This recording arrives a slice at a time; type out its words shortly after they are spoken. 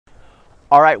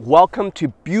All right, welcome to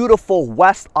beautiful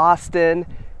West Austin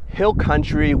Hill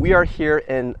Country. We are here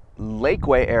in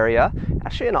Lakeway area,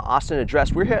 actually in an Austin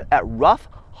address. We're here at Rough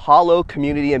Hollow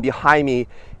Community, and behind me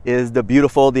is the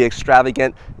beautiful, the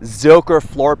extravagant Zilker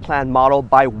floor plan model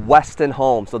by Westin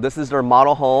Home. So this is their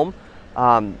model home.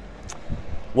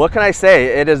 What can I say?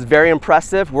 It is very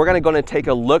impressive. We're going to take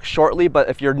a look shortly, but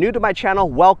if you're new to my channel,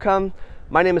 welcome.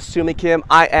 My name is Soomin Kim.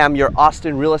 I am your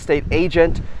Austin real estate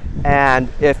agent. And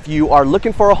if you are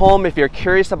looking for a home, if you're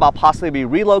curious about possibly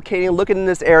relocating, looking in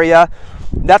this area,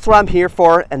 that's what I'm here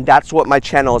for, and that's what my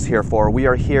channel is here for. We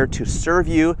are here to serve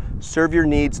you, serve your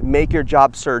needs, make your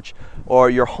job search or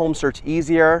your home search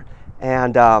easier.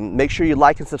 And make sure you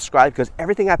like and subscribe, because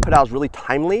everything I put out is really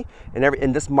timely. And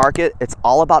in this market, it's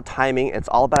all about timing, it's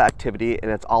all about activity,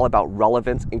 and it's all about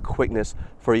relevance and quickness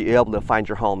for you able to find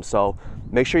your home. So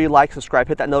make sure you like, subscribe,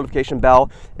 hit that notification bell.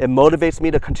 It motivates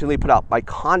me to continually put out my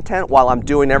content while I'm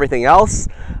doing everything else.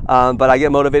 But I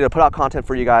get motivated to put out content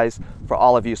for you guys, for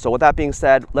all of you. So with that being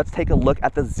said, let's take a look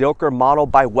at the Zilker model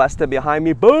by Westin behind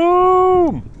me.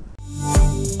 Boom!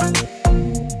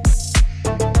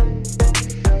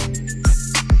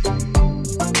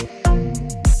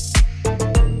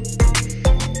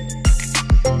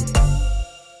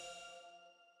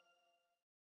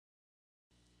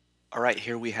 All right,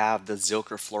 here we have the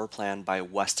Zilker floor plan by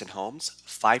Westin Homes,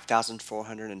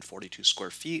 5,442 square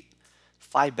feet,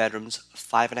 5 bedrooms,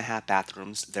 5.5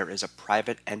 bathrooms. There is a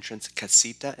private entrance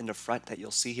casita in the front that you'll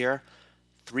see here,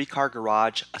 3-car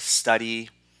garage, a study,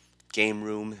 game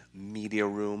room, media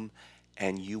room,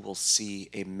 and you will see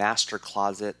a master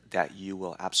closet that you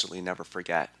will absolutely never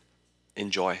forget.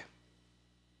 Enjoy.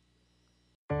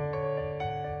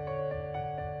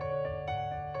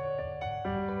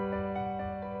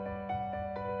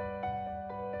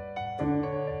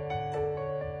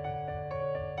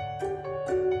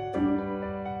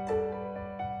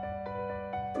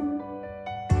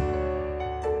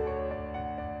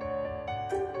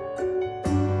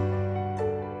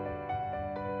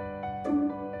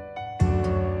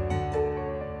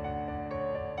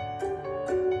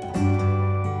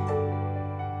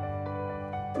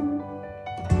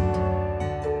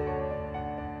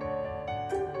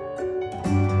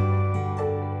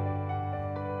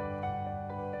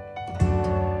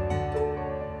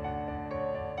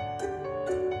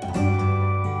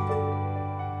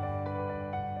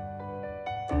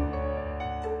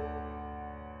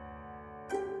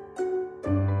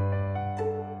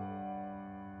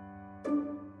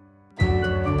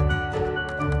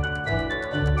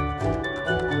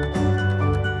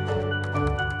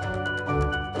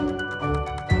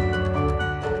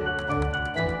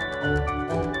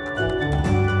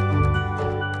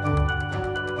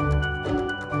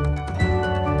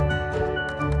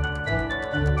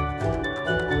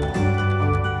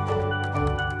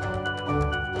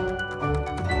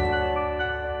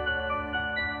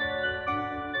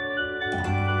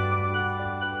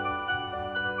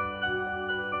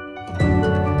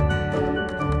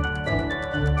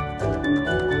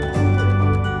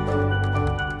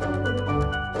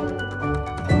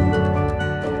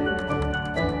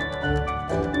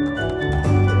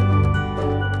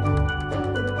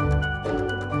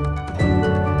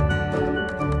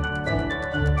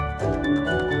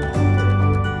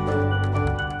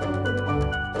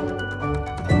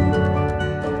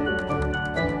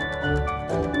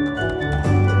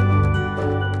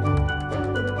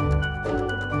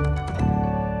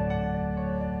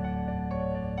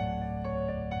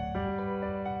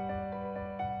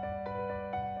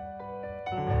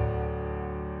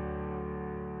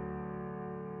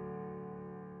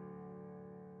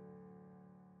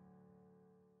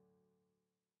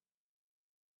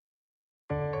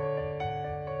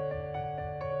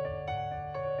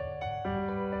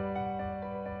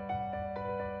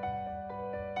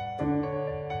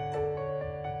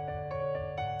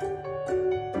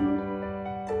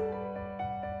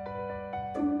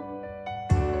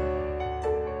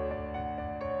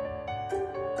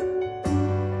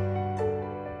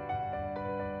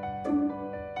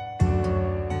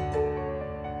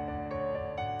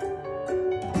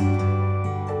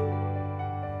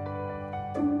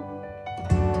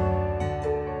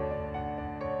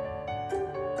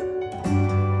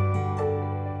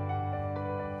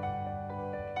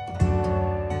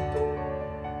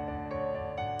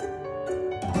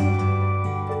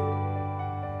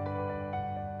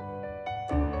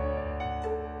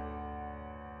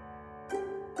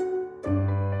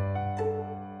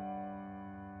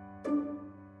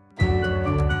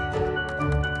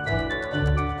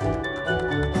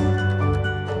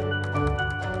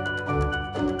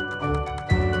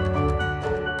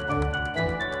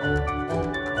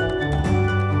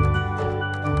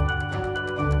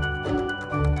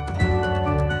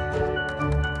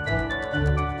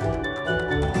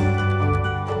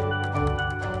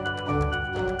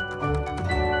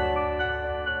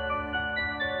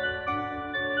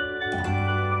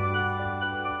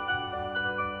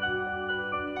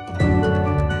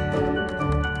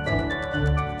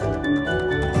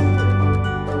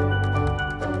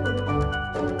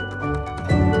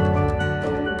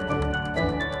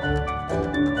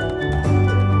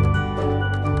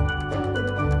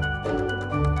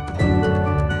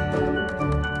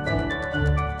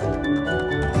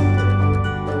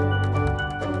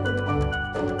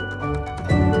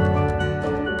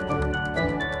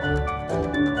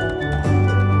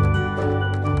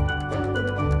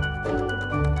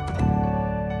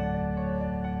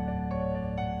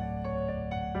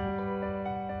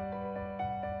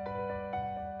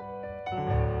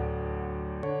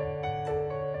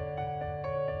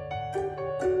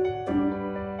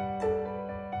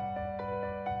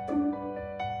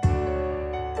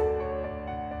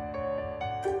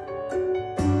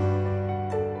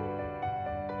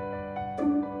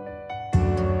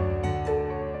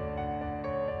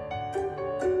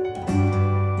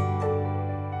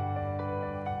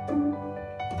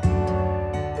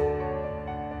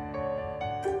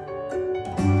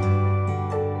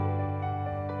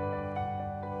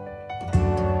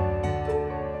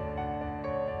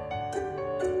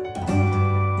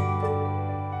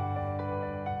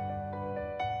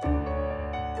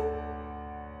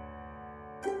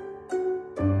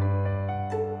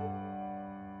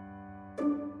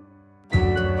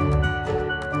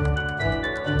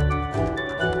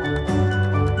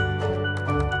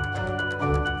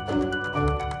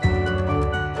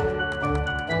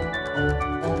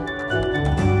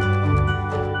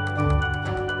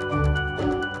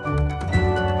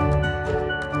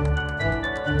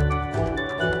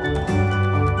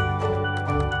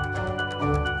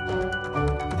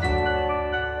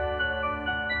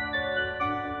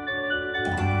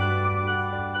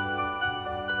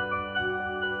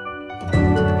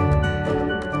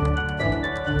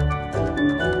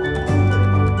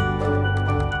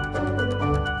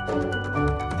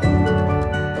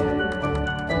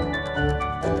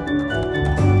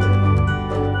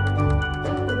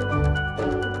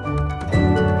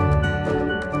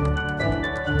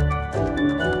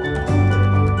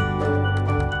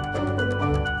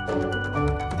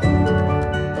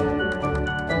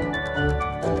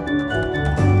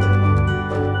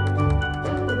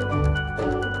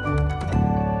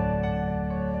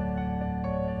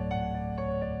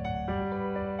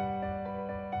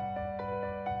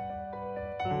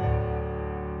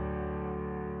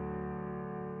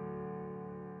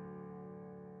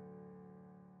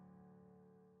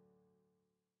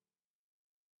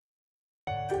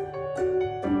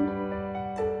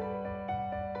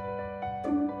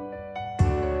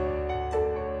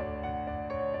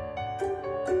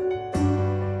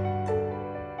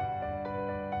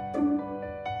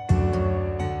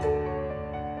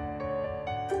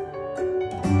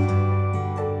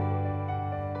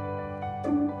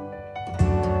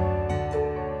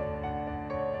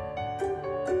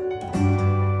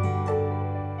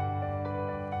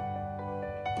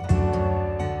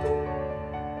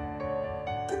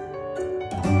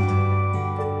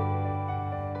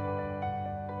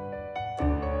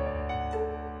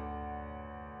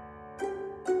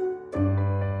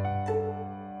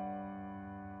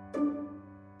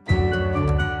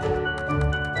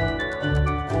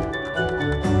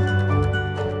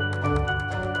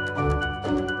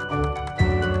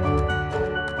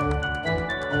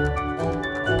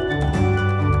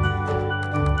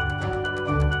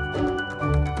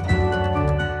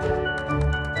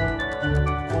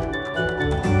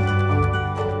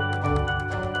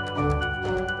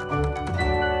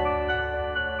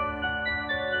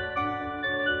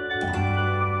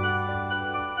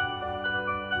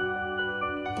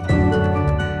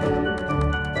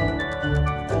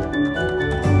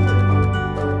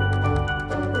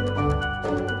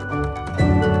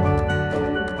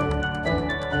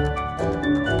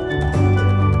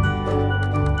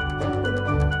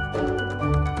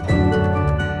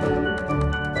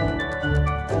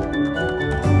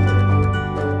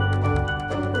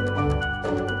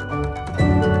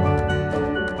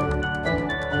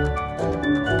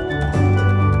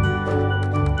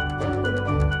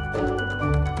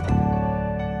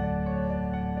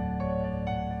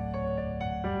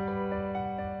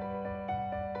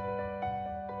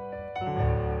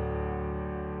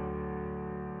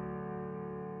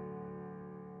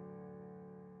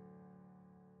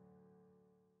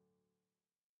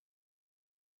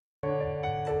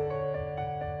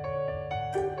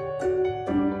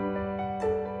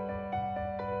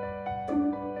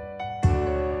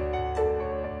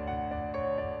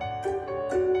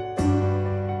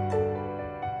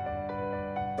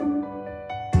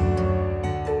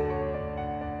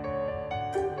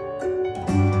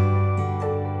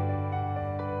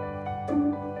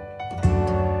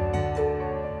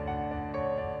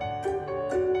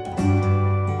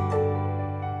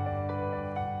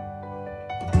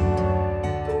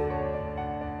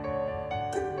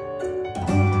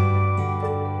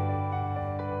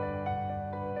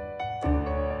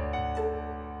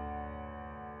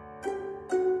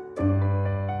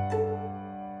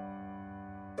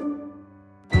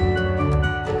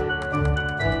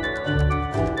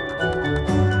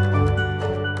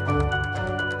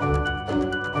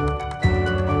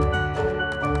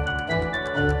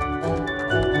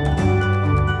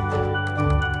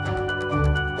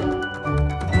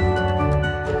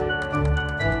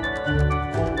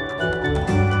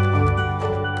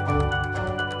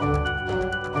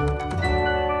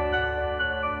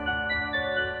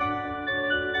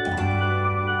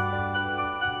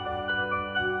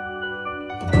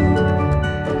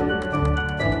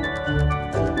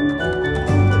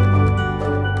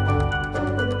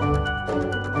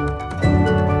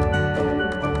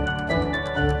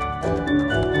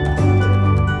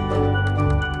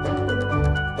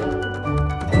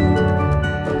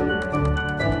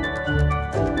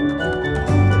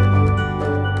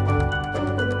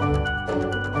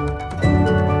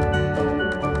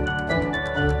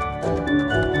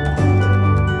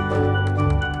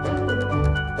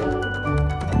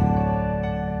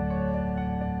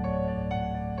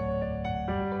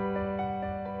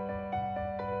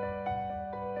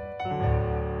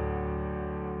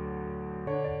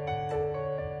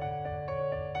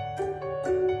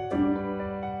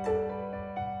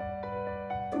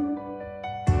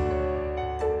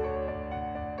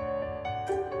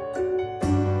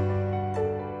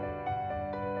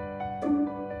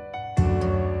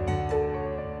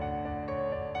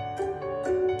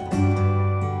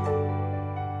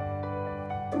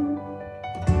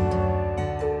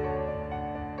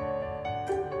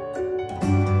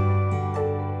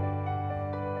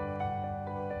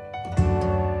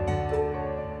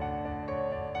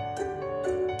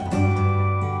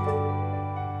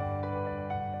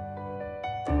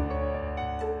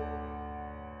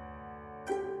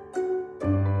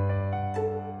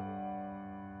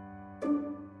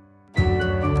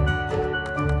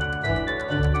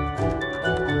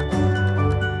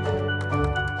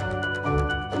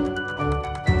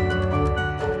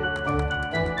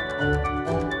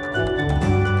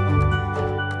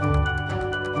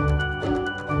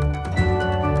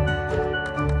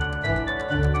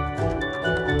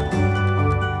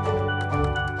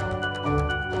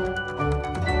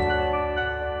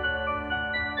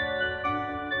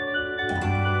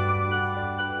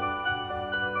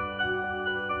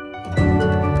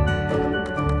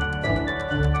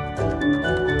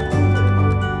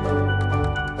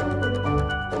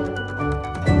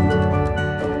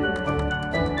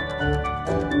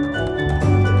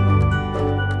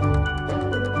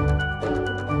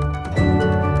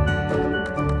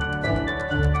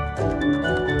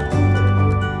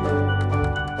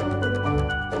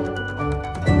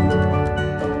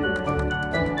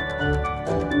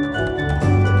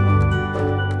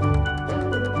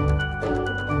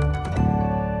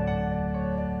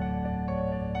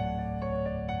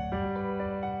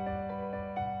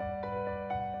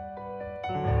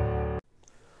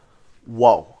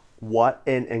 Whoa, what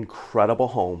an incredible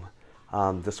home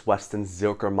this Westin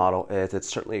Zilker model is. It's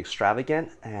certainly extravagant,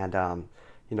 and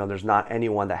you know, there's not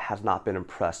anyone that has not been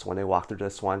impressed when they walk through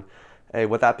this one. Hey,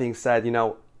 with that being said, you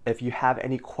know, if you have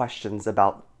any questions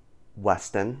about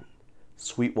Westin,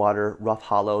 Sweetwater, Rough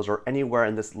Hollows, or anywhere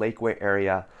in this Lakeway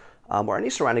area, or any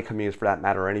surrounding communities for that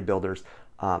matter, or any builders,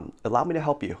 allow me to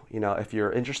help you. You know, if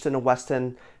you're interested in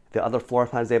Westin, the other floor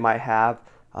plans they might have,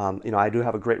 you know, I do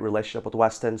have a great relationship with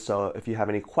Westin, so if you have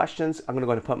any questions, I'm going to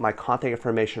go ahead and put my contact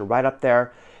information right up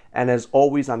there. And as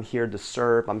always, I'm here to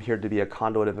serve. I'm here to be a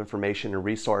conduit of information and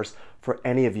resource for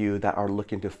any of you that are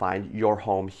looking to find your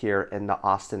home here in the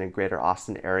Austin and greater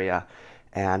Austin area.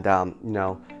 And, you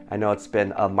know, I know it's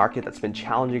been a market that's been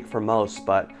challenging for most,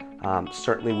 but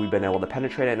certainly we've been able to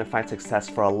penetrate it and find success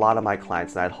for a lot of my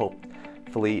clients. And I'd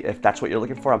hopefully, if that's what you're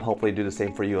looking for, I'm hopefully do the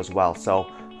same for you as well. So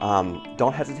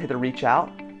don't hesitate to reach out,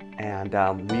 and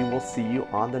we will see you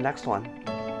on the next one.